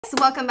So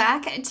welcome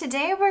back.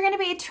 Today we're going to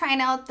be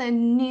trying out the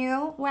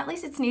new, well at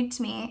least it's new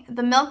to me,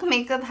 the Milk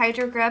Makeup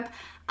Hydro Grip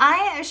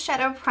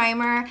Eyeshadow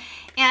Primer.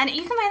 And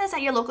you can find this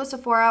at your local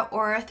Sephora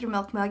or through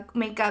Milk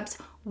Makeup's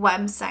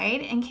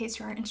website. In case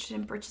you are interested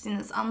in purchasing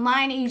this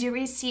online, you do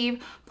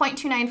receive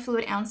 0.29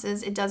 fluid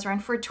ounces. It does run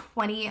for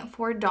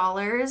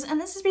 $24, and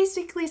this is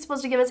basically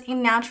supposed to give us a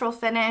natural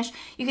finish.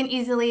 You can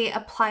easily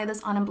apply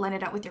this on and blend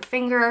it out with your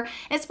finger.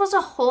 It's supposed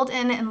to hold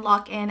in and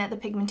lock in the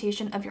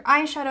pigmentation of your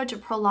eyeshadow to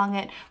prolong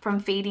it from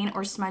fading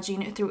or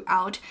smudging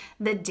throughout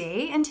the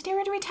day. And today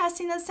we're going to be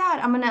testing this out.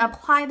 I'm going to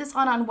apply this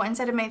on one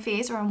side of my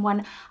face or on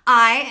one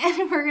eye,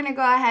 and we're going to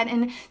go ahead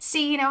and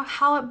see,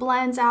 how it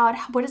blends out.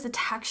 What is the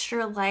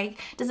texture like?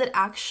 Does it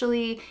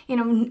actually,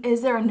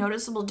 is there a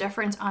noticeable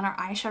difference on our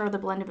eyeshadow, the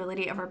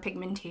blendability of our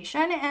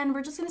pigmentation? And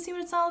we're just gonna see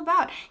what it's all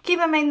about. Keep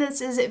in mind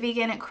this is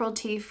vegan,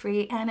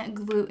 cruelty-free, and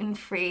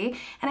gluten-free.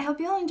 And I hope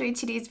you all enjoyed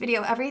today's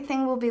video.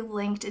 Everything will be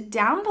linked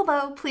down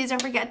below. Please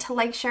don't forget to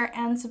like, share,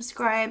 and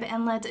subscribe.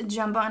 And let's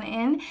jump on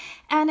in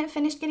and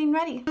finish getting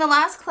ready. In the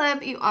last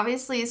clip, you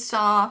obviously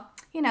saw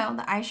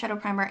the eyeshadow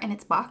primer in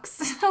its box.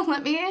 So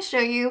let me show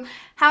you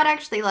how it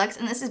actually looks,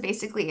 and this is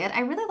basically it.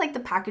 I really like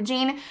the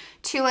packaging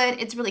to it.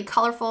 It's really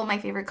colorful. My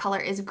favorite color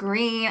is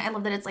green. I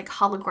love that it's like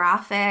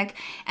holographic,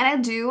 and I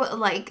do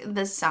like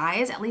the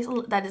size, at least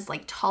that is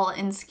like tall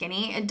and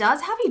skinny. It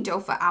does have a doe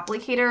foot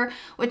applicator,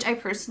 which I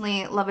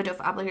personally love a doe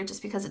foot applicator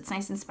just because it's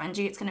nice and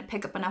spongy. It's gonna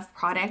pick up enough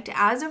product.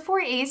 As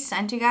for a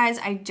scent, you guys,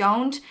 I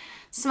don't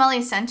smell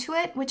a scent to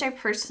it, which I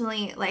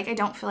personally like. I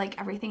don't feel like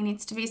everything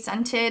needs to be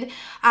scented.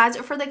 As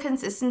for the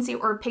consistency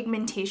or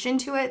pigmentation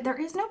to it, there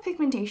is no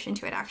pigmentation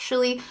to it.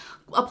 Actually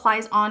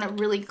applies on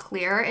really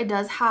clear. It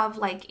does have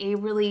like a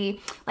really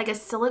like a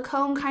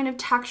silicone kind of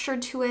texture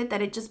to it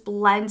that it just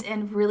blends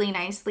in really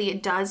nicely.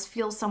 It does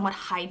feel somewhat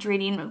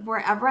hydrating.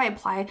 Wherever I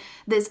apply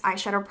this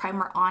eyeshadow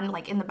primer on,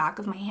 like in the back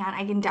of my hand,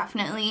 I can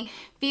definitely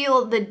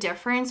feel the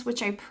difference,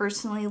 which I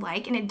personally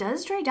like, and it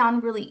does dry down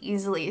really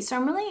easily. So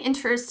I'm really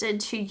interested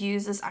to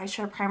use this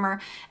eyeshadow primer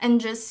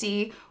and just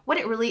see what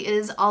it really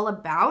is all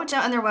about.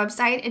 On their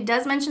website, it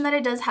does mention that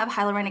it does have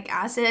hyaluronic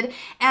acid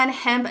and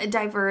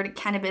hemp-derived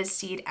cannabis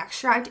seed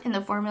extract in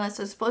the formula,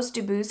 so it's supposed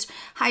to boost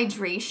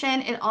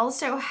hydration. It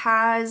also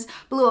has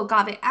blue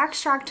agave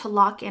extract to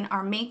lock in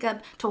our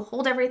makeup, to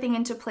hold everything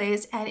into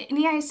place, and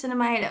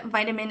niacinamide,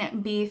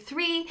 vitamin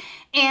B3,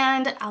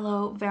 and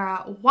aloe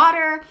vera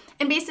water,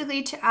 and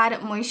basically to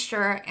add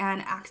moisture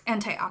and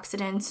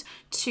antioxidants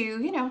to,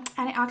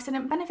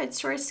 antioxidant benefits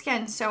to our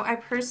skin. So I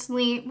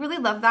personally really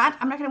love that.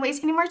 I'm not going to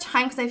waste any more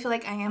time because I feel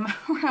like I am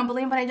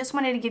rambling, but I just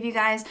wanted to give you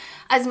guys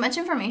as much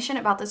information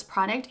about this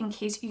product in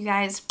case you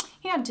guys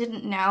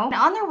didn't know.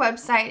 Now, on their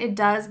website, it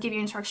does give you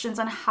instructions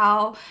on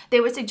how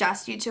they would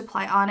suggest you to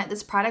apply on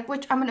this product,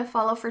 which I'm going to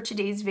follow for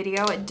today's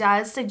video. It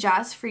does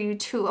suggest for you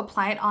to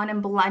apply it on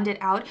and blend it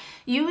out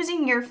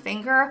using your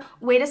finger.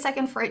 Wait a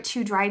second for it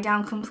to dry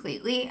down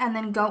completely, and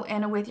then go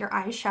in with your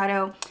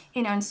eyeshadow,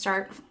 and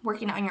start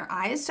working on your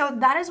eyes. So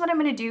that is what I'm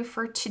going to do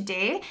for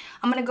today.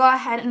 I'm going to go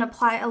ahead and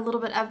apply a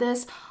little bit of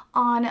this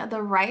on the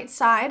right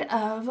side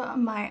of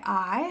my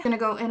eye. I'm gonna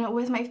go in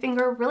with my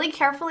finger really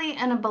carefully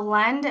and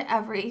blend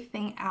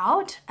everything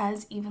out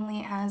as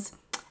evenly as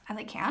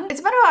I can.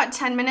 It's been about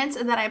 10 minutes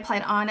that I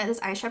applied on this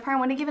eyeshadow primer. I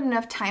want to give it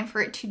enough time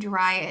for it to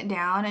dry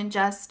down and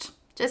just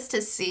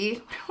to see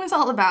what it was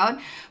all about.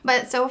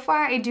 But so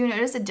far I do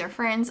notice a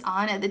difference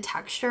on the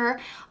texture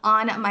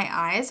on my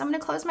eyes. I'm going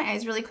to close my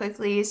eyes really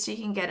quickly so you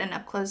can get an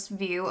up close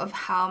view of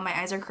how my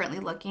eyes are currently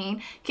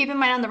looking. Keep in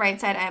mind on the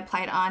right side I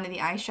applied on the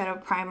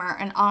eyeshadow primer,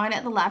 and on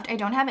the left I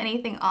don't have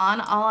anything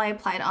on. All I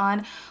applied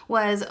on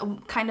was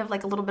kind of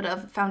like a little bit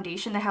of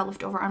foundation that I had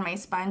left over on my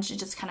sponge to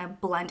just kind of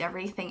blend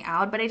everything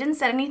out, but I didn't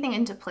set anything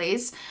into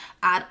place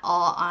at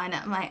all on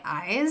my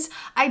eyes.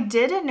 I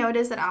did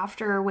notice that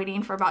after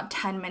waiting for about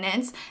 10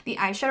 minutes, the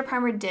eyeshadow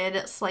primer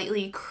did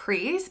slightly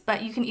crease,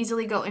 but you can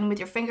easily go in with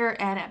your finger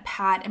and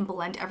pat and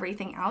blend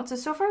everything out.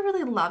 So far I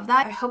really love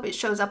that. I hope it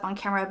shows up on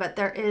camera, but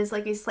there is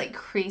like a slight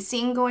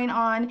creasing going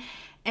on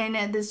in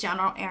this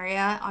general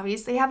area.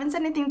 Obviously I haven't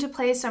set anything to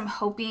place, so I'm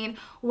hoping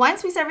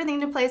once we set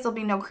everything into place there'll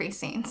be no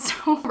creasing.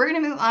 So we're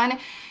gonna move on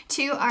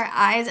to our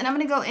eyes, and I'm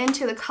gonna go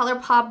into the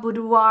ColourPop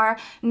Boudoir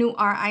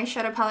Noir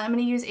eyeshadow palette. I'm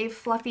gonna use a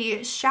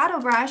fluffy shadow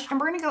brush, and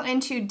we're gonna go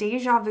into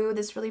Deja Vu,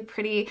 this really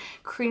pretty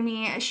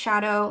creamy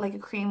shadow, like a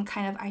cream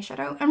kind of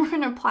eyeshadow, and we're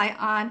gonna apply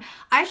on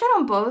eyeshadow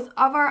on both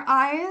of our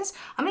eyes.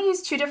 I'm gonna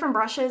use two different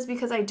brushes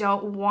because I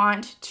don't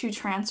want to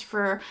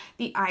transfer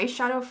the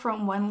eyeshadow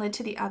from one lid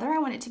to the other. I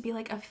want it to be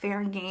like a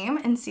fair game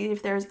and see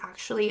if there's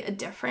actually a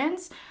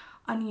difference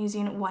on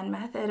using one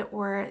method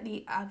or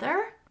the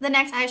other. The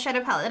next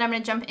eyeshadow palette that I'm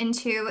going to jump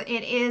into,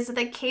 it is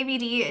the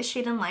KVD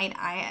Shade and Light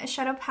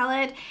eyeshadow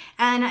palette,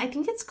 and I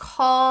think it's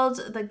called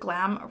the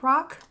Glam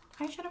Rock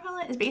eyeshadow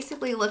palette. It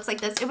basically looks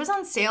like this. It was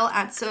on sale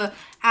at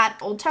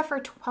Ulta for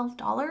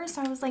 $12,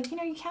 so I was like,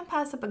 you can't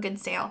pass up a good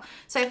sale.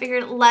 So I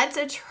figured let's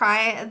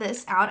try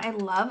this out. I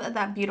love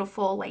that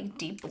beautiful like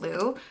deep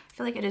blue. I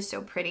feel like it is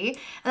so pretty. And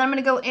then I'm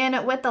going to go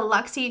in with the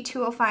Luxie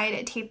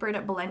 205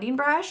 tapered blending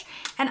brush.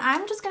 And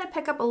I'm just going to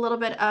pick up a little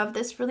bit of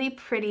this really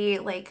pretty,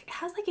 like, it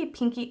has like a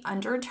pinky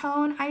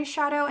undertone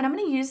eyeshadow. And I'm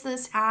going to use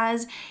this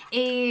as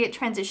a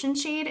transition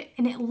shade.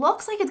 And it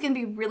looks like it's going to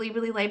be really,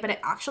 really light, but it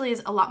actually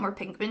is a lot more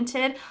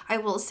pigmented. I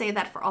will say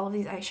that for all of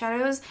these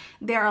eyeshadows,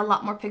 they're a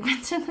lot more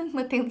pigmented than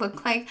what they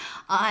look like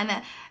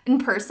in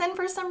person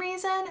for some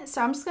reason.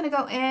 So I'm just going to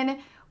go in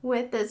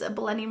with this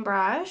blending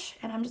brush,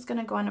 and I'm just going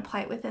to go and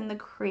apply it within the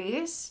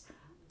crease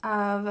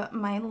of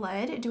my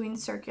lid, doing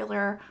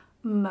circular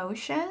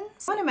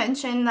motions. I want to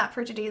mention that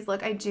for today's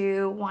look, I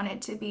do want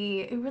it to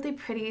be a really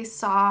pretty,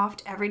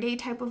 soft, everyday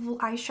type of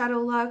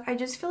eyeshadow look. I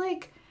just feel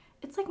like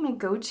it's like my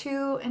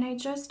go-to, and I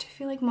just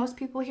feel like most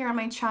people here on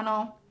my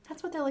channel,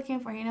 that's what they're looking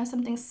for, you know,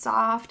 something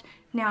soft,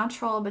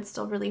 natural, but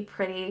still really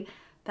pretty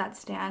that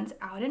stands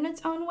out in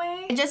its own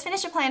way. I just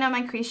finished applying on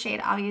my crease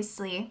shade,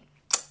 obviously.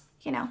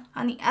 You know,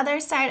 on the other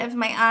side of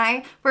my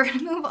eye, we're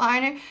gonna move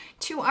on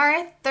to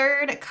our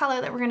third color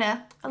that we're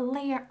gonna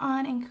layer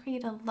on and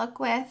create a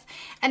look with.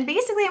 And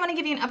basically, I wanna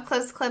give you an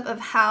up-close clip of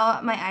how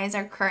my eyes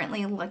are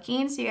currently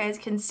looking so you guys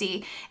can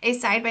see a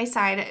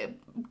side-by-side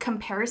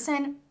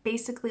comparison,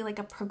 basically like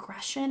a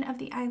progression of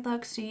the eye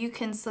look, so you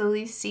can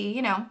slowly see,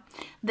 you know,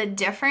 the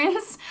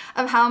difference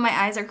of how my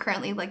eyes are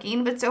currently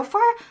looking. But so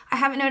far, I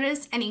haven't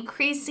noticed any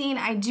creasing.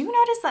 I do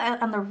notice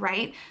that on the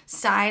right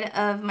side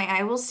of my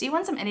eye, we'll see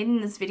once I'm editing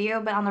this video,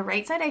 but on the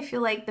right side, I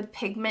feel like the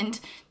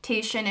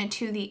pigmentation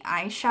to the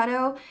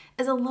eyeshadow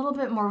is a little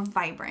bit more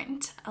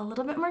vibrant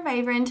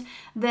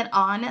than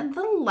on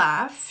the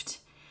left.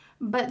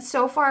 But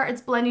so far it's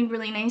blending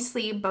really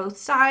nicely both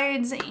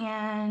sides,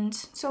 and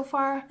so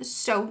far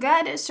so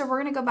good. So we're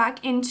gonna go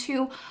back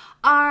into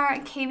our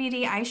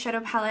KVD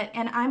eyeshadow palette,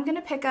 and I'm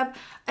gonna pick up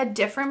a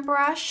different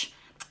brush.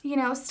 You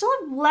know, still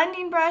a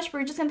blending brush, but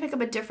we're just gonna pick up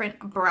a different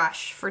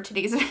brush for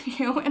today's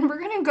video, and we're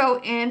gonna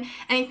go in,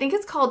 and I think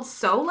it's called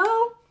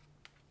Solo.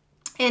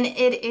 And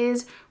it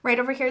is right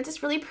over here. It's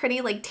this really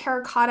pretty like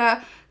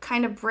terracotta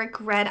kind of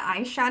brick red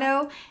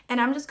eyeshadow. And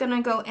I'm just going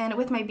to go in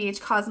with my BH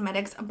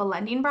Cosmetics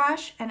blending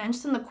brush. And then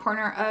just in the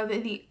corner of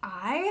the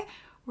eye,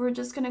 we're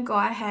just going to go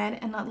ahead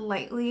and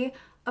lightly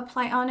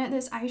apply on it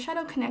this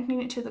eyeshadow,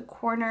 connecting it to the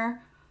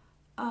corner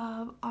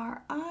of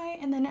our eye.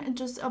 And then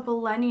just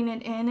blending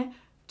it in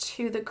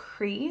to the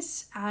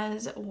crease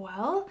as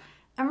well.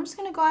 And we're just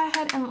going to go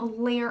ahead and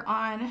layer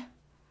on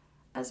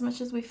as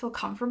much as we feel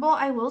comfortable.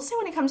 I will say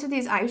when it comes to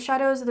these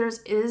eyeshadows, there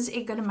is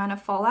a good amount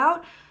of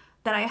fallout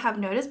that I have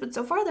noticed, but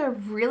so far they're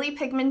really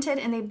pigmented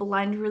and they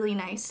blend really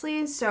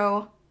nicely.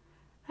 So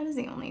that is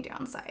the only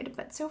downside,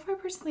 but so far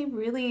personally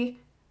really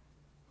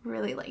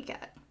like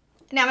it.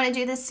 Now I'm going to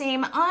do the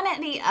same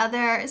on the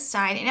other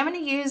side, and I'm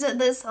going to use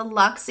this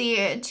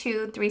Luxie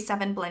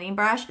 237 blending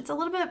brush. It's a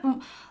little bit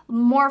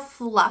more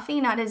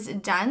fluffy, not as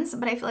dense,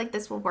 but I feel like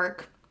this will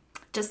work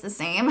just the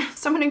same.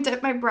 So I'm going to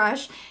dip my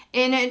brush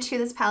into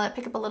this palette,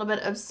 pick up a little bit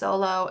of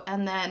Solo,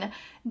 and then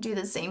do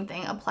the same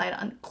thing, apply it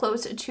on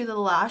close to the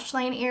lash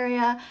line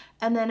area,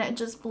 and then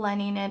just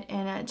blending it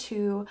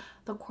into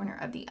the corner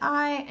of the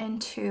eye,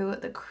 into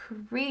the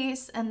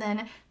crease, and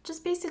then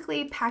just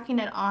basically packing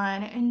it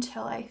on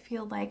until I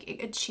feel like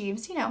it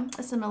achieves, you know,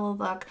 a similar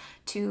look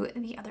to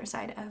the other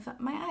side of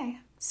my eye.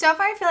 So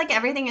far, I feel like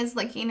everything is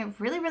looking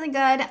really good.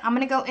 I'm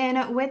going to go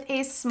in with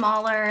a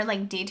smaller,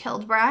 like,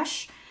 detailed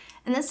brush.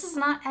 And this is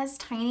not as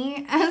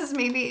tiny as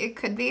maybe it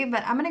could be,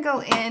 but I'm going to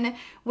go in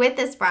with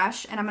this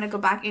brush, and I'm going to go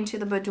back into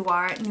the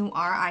Boudoir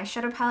Noir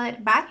eyeshadow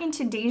palette, back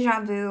into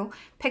Deja Vu,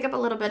 pick up a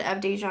little bit of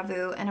Deja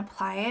Vu and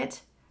apply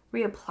it,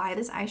 reapply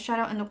this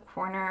eyeshadow in the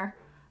corner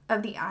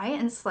of the eye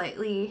and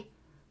slightly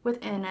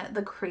within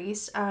the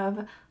crease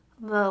of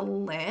the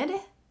lid,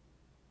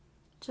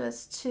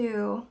 just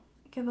to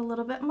give a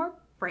little bit more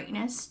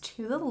brightness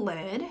to the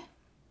lid.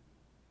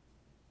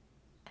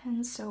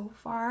 And so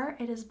far,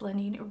 it is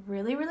blending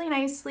really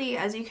nicely.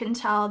 As you can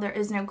tell, there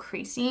is no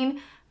creasing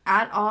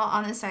at all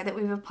on the side that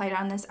we've applied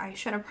on this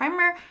eyeshadow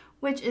primer,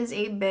 which is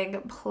a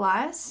big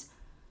plus.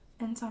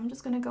 And so I'm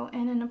just going to go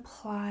in and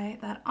apply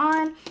that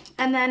on.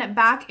 And then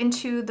back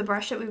into the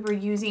brush that we were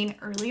using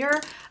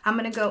earlier, I'm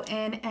going to go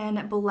in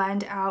and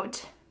blend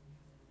out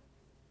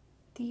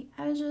the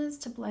edges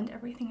to blend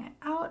everything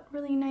out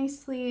really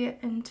nicely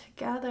and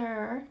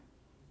together.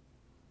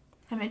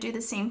 I'm going to do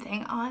the same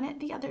thing on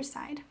the other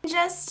side.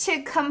 Just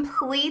to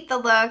complete the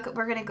look,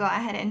 we're going to go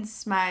ahead and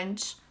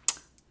smudge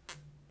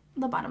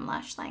the bottom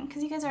lash line,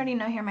 because you guys already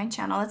know here on my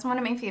channel, that's one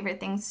of my favorite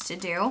things to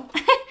do.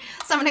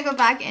 So I'm going to go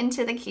back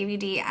into the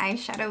KVD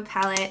eyeshadow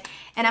palette,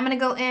 and I'm going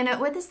to go in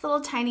with this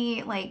little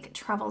tiny, like,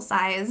 travel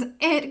size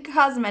It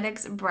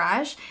Cosmetics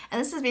brush.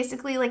 And this is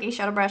basically like a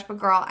shadow brush, but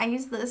girl, I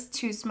use this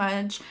to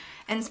smudge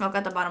and smoke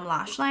out the bottom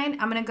lash line.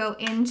 I'm going to go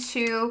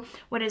into,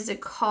 what is it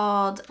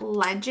called?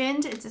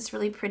 Legend. It's this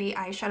really pretty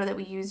eyeshadow that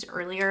we used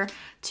earlier,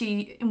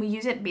 and we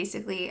use it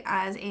basically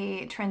as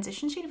a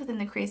transition shade within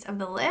the crease of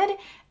the lid.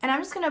 And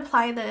I'm just going to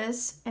apply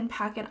this and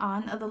pack it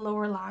on the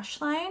lower lash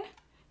line,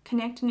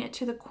 connecting it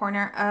to the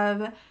corner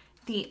of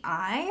the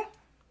eye.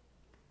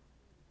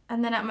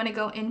 And then I'm going to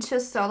go into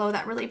Solo,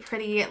 that really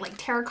pretty like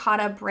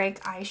terracotta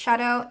brick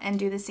eyeshadow, and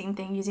do the same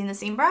thing using the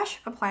same brush.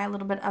 Apply a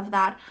little bit of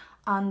that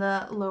on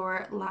the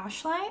lower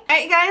lash line. All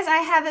right, guys, I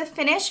have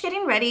finished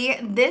getting ready.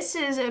 This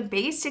is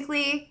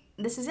basically,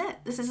 this is it.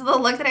 This is the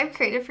look that I've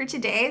created for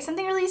today.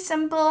 Something really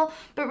simple,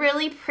 but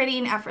really pretty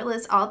and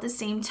effortless all at the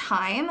same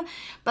time.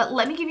 But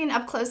let me give you an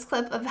up-close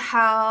clip of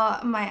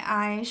how my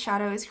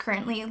eyeshadow is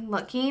currently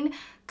looking.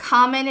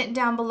 Comment it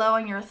down below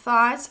on your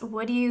thoughts.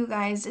 What do you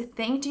guys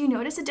think? Do you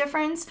notice a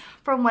difference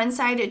from one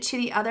side to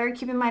the other?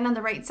 Keep in mind on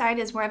the right side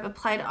is where I've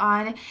applied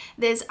on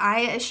this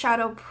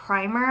eyeshadow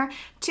primer.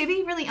 To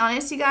be really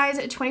honest, you guys,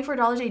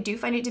 $24, I do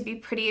find it to be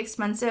pretty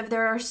expensive.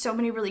 There are so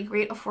many really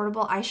great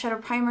affordable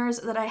eyeshadow primers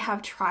that I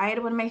have tried.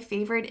 One of my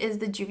favorite is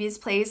the Juvia's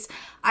Place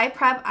Eye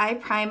Prep Eye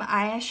Prime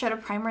eyeshadow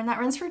primer, and that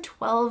runs for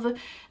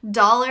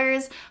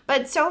 $12.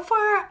 But so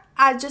far,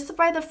 just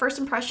by the first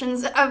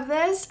impressions of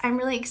this, I'm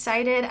really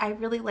excited. I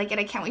really like it.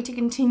 I can't wait to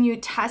continue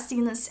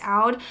testing this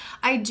out.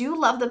 I do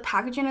love the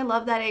packaging. I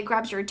love that it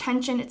grabs your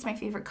attention. It's my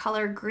favorite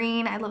color,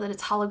 green. I love that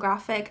it's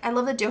holographic. I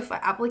love the doe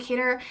foot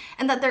applicator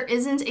and that there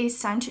isn't a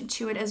scent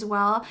to it as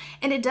well.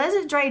 And it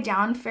does dry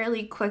down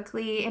fairly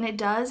quickly, and it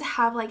does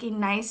have like a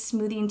nice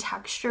smoothing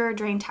texture,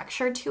 drying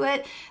texture to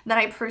it that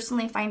I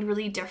personally find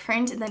really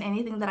different than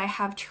anything that I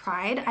have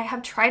tried. I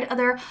have tried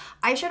other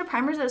eyeshadow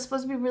primers that are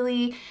supposed to be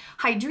really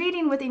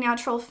hydrating with a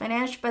natural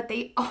finish, but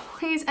they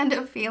always end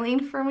up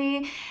failing for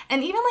me.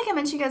 And even like I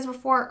mentioned you guys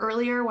before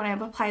earlier, when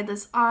I've applied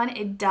this on,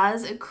 it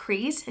does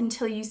crease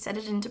until you set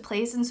it into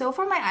place. And so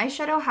far my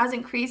eyeshadow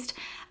hasn't creased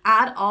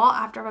at all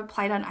after I've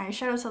applied on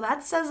eyeshadow, so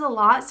that says a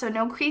lot. So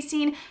no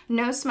creasing,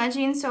 no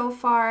smudging so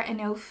far, and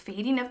no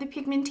fading of the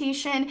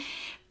pigmentation.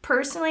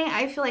 Personally,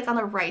 I feel like on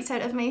the right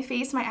side of my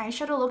face, my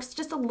eyeshadow looks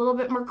just a little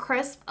bit more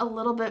crisp, a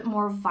little bit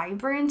more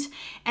vibrant,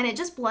 and it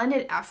just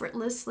blended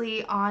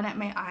effortlessly on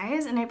my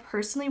eyes, and I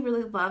personally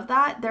really love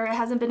that. There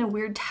hasn't been a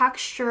weird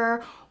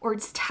texture or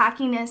its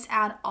tackiness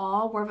at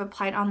all where I've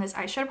applied on this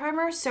eyeshadow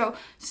primer. So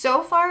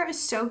far,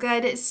 so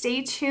good.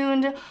 Stay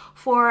tuned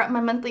for my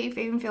monthly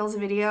Fave and Fails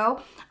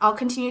video. I'll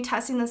continue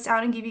testing this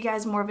out and give you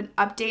guys more of an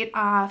update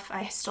if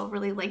I still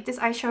really like this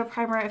eyeshadow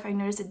primer, if I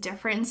notice a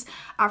difference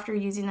after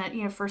using it,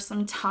 you know, for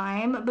some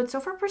time. But so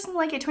far, personally,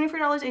 like at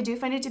 $24, I do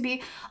find it to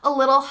be a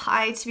little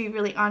high, to be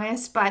really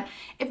honest. But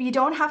if you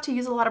don't have to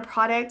use a lot of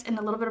product, and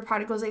a little bit of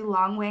product goes a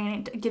long way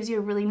and it gives you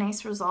a really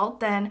nice result,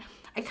 then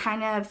I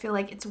kind of feel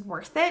like it's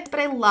worth it.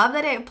 But I love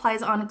that it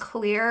applies on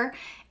clear,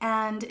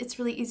 and it's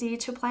really easy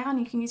to apply on.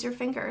 You can use your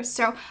fingers.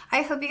 So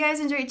I hope you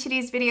guys enjoyed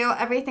today's video.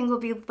 Everything will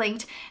be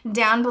linked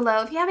down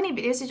below. If you have any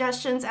video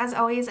suggestions, as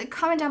always,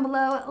 comment down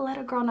below. Let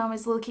a girl know I'm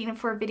always looking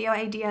for video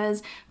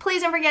ideas.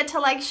 Please don't forget to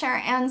like, share,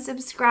 and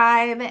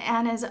subscribe.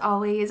 And as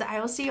always,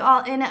 I will see you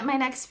all in my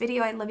next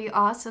video. I love you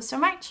all so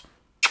much.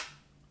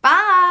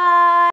 Bye!